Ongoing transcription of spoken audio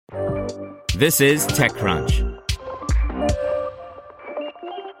This is TechCrunch.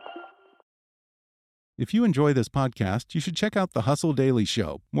 If you enjoy this podcast, you should check out The Hustle Daily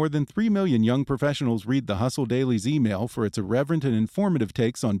Show. More than 3 million young professionals read The Hustle Daily's email for its irreverent and informative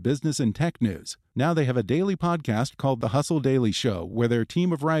takes on business and tech news. Now they have a daily podcast called The Hustle Daily Show, where their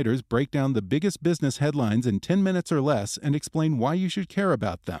team of writers break down the biggest business headlines in 10 minutes or less and explain why you should care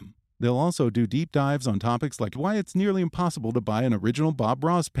about them. They'll also do deep dives on topics like why it's nearly impossible to buy an original Bob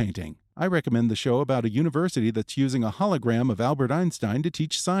Ross painting. I recommend the show about a university that's using a hologram of Albert Einstein to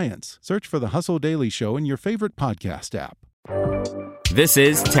teach science. Search for The Hustle Daily Show in your favorite podcast app. This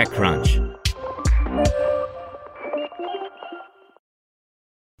is TechCrunch.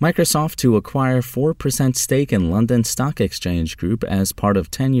 Microsoft to acquire 4% stake in London Stock Exchange Group as part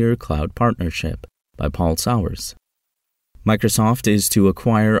of 10-year cloud partnership, by Paul Sowers. Microsoft is to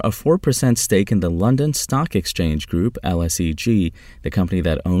acquire a 4% stake in the London Stock Exchange Group, LSEG, the company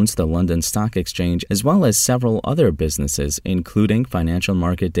that owns the London Stock Exchange, as well as several other businesses, including financial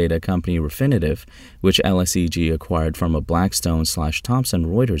market data company Refinitiv, which LSEG acquired from a Blackstone/Thomson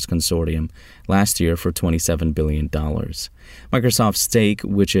Reuters consortium last year for $27 billion. Microsoft's stake,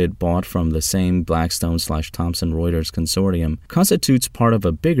 which it bought from the same Blackstone/Thomson Reuters consortium, constitutes part of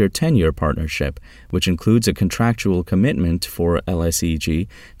a bigger 10-year partnership, which includes a contractual commitment for LSEG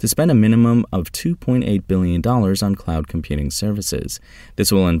to spend a minimum of $2.8 billion on cloud computing services.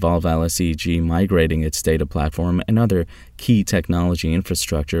 This will involve LSEG migrating its data platform and other key technology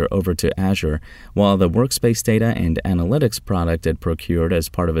infrastructure over to Azure, while the workspace data and analytics product it procured as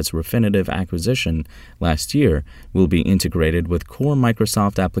part of its Refinitiv acquisition last year will be integrated with core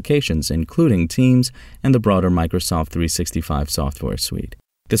Microsoft applications, including Teams and the broader Microsoft 365 software suite.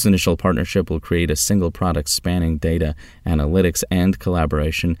 This initial partnership will create a single product spanning data, analytics, and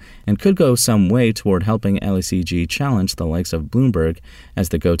collaboration, and could go some way toward helping LSEG challenge the likes of Bloomberg as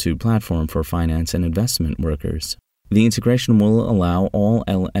the go-to platform for finance and investment workers. The integration will allow all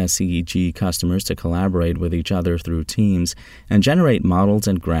LSEG customers to collaborate with each other through Teams and generate models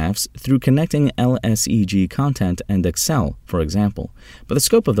and graphs through connecting LSEG content and Excel, for example. But the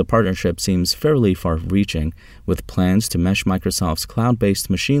scope of the partnership seems fairly far-reaching, with plans to mesh Microsoft's cloud-based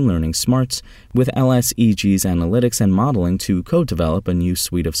machine learning smarts with LSEG's analytics and modeling to co-develop a new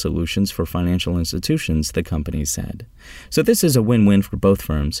suite of solutions for financial institutions, the company said. So this is a win-win for both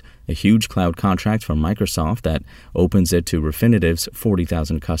firms, a huge cloud contract from Microsoft that opens it to Refinitiv's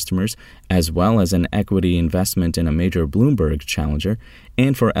 40,000 customers, as well as an equity investment in a major Bloomberg challenger,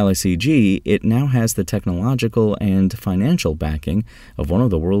 and for LSEG, it now has the technological and financial backing of one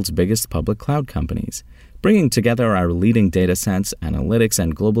of the world's biggest public cloud companies. Bringing together our leading data sets, analytics,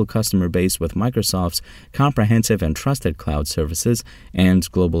 and global customer base with Microsoft's comprehensive and trusted cloud services and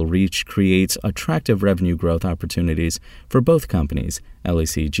global reach creates attractive revenue growth opportunities for both companies,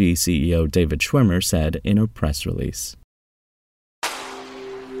 LSEG CEO David Schwimmer said in a press release.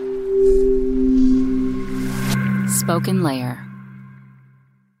 Spoken Layer.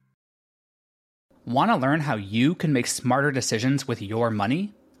 Want to learn how you can make smarter decisions with your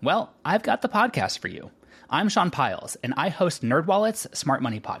money? Well, I've got the podcast for you. I'm Sean Piles, and I host NerdWallet's Smart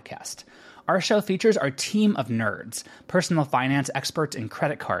Money Podcast. Our show features our team of nerds, personal finance experts in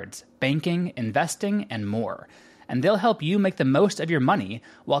credit cards, banking, investing, and more. And they'll help you make the most of your money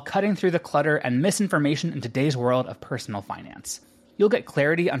while cutting through the clutter and misinformation in today's world of personal finance. You'll get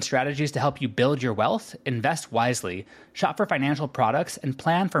clarity on strategies to help you build your wealth, invest wisely, shop for financial products, and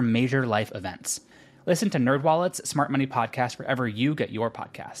plan for major life events. Listen to NerdWallet's Smart Money Podcast wherever you get your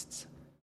podcasts.